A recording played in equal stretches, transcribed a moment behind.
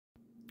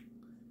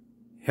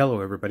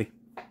Hello everybody,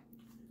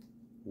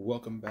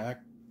 welcome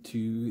back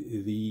to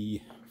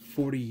the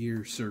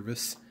 40-year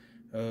service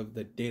of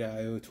the Data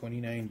IO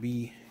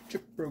 29B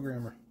chip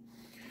programmer.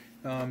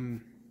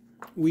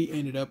 We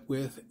ended up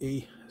with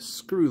a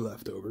screw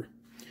left over.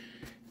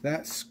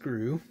 That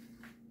screw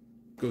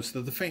goes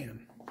to the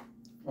fan.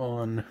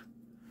 On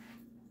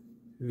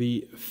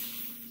the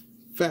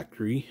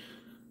factory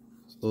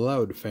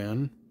loud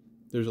fan,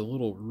 there's a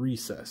little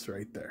recess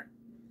right there,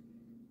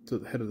 so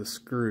the head of the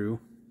screw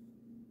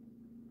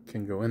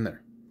can go in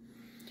there.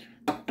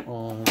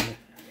 On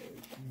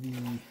the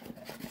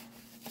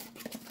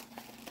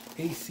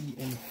AC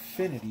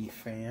Infinity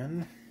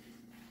fan,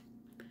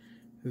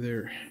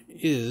 there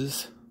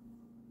is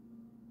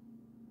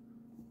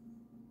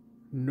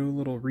no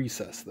little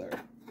recess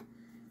there.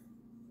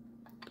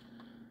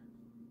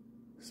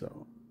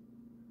 So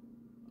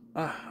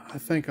I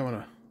think I'm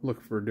gonna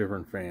look for a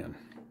different fan,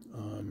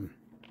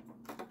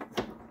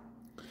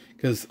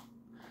 because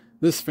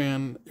this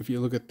fan, if you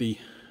look at the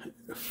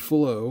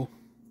flow,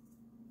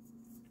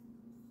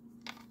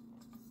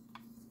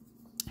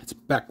 it's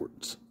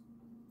backwards.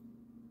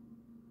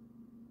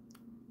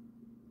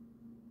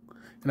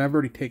 And I've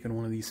already taken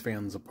one of these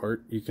fans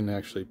apart. You can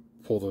actually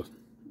pull the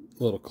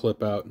little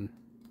clip out and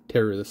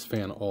tear this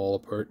fan all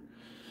apart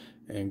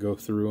and go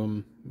through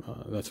them.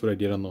 That's what I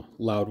did on the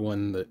loud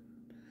one that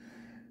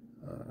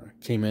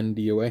came in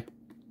DOA.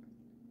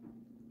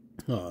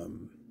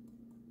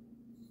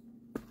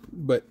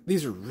 But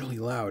these are really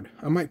loud.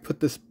 I might put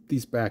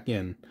these back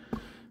in.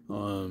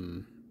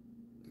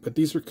 But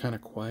these are kind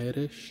of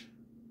quietish.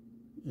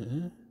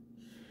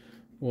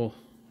 Well,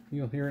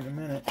 you'll hear in a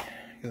minute,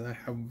 because I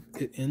have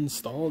it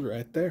installed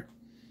right there.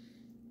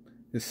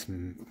 It's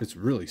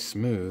really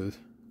smooth.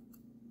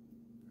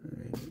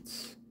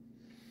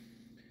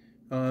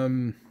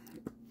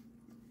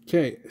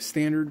 Okay,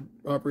 standard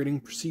operating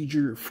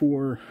procedure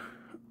for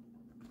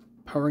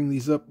powering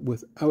these up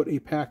without a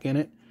pack in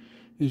it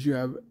is you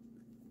have,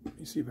 let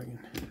me see if I can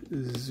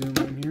zoom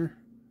in here.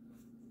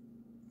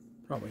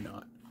 Probably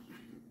not.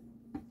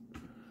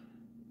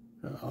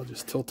 I'll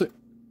just tilt it.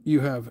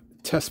 You have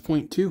test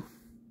point 2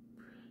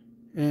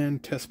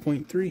 and test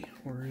point 3.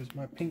 Where is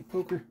my pink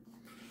poker?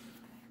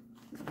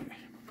 Okay.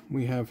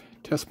 We have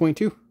test point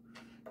 2,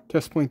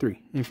 test point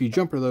 3. And if you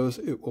jumper those,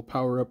 it will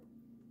power up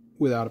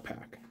without a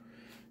pack.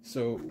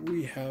 So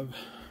we have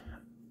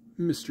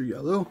Mr.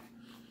 Yellow,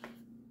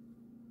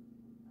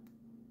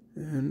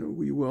 and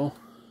we will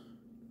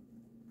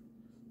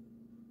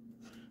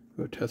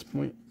go test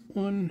point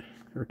 1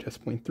 or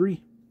test point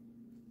 3.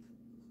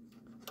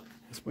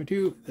 Test point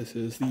 2. This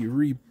is the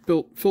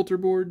rebuilt filter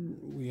board.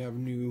 We have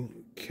new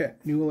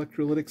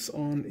electrolytics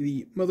on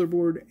the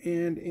motherboard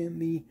and in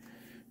the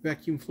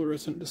vacuum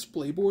fluorescent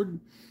display board.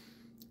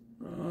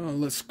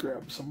 Let's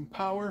grab some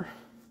power,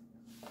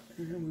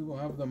 and we will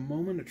have the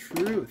moment of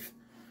truth.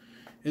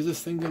 Is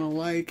this thing gonna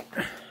like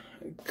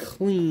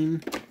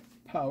clean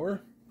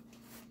power?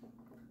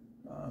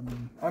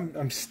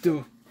 I'm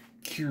still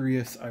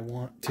curious. I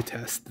want to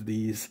test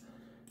these.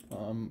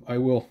 I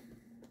will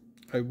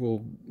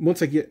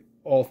once I get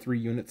all 3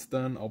 units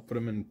done, I'll put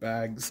them in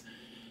bags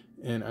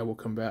and I will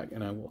come back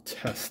and I will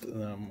test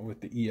them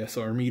with the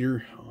ESR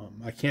meter.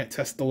 I can't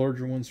test the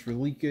larger ones for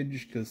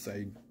leakage because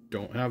I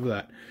don't have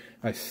that.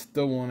 I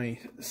still want a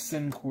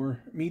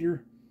Sencor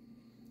meter,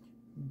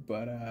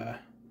 but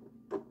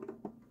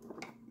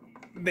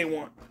they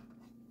want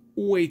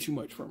way too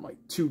much for like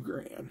 $2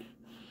 grand.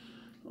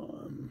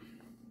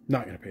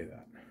 Not gonna pay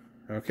that.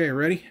 Okay,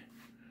 ready?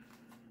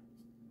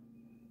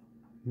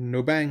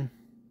 No bang.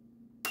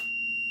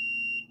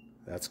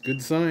 That's a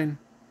good sign.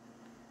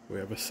 We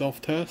have a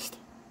self-test.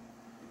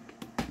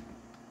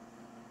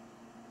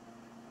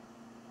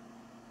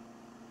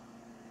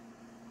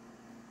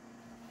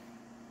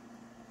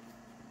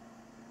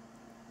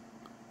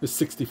 It's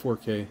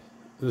 64K.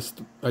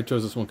 I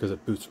chose this one because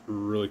it boots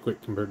really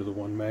quick compared to the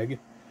 1 meg.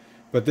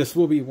 But this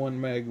will be 1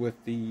 meg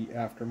with the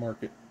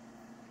aftermarket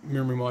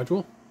memory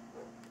module.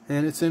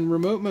 And it's in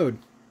remote mode.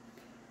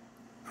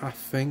 I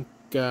think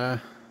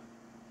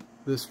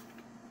this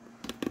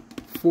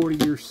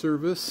 40-year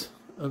service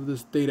of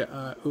this Data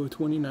IO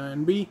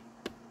 29B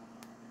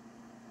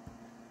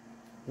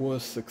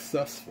was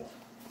successful.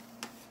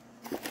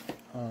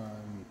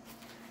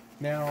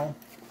 Now,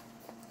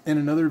 in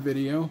another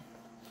video,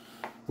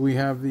 we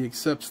have the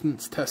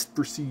acceptance test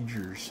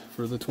procedures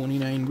for the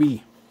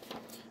 29B.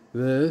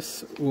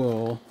 This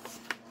will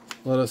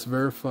let us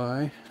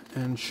verify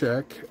and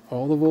check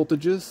all the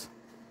voltages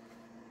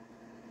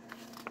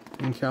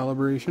and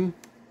calibration.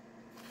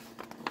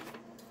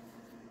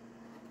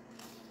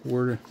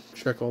 Where to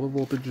check all the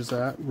voltages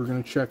at. We're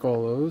going to check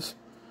all those.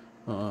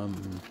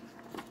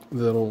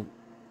 That'll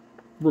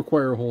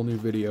require a whole new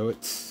video.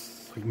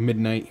 It's like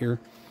midnight here.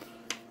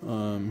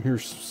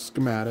 Here's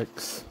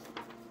schematics.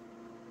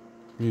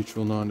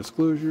 Mutual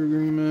non-disclosure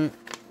agreement.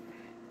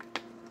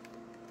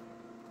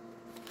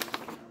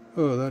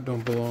 Oh, that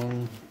don't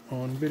belong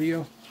on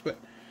video. But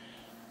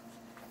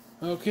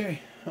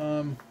okay,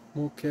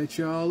 we'll catch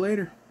y'all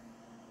later.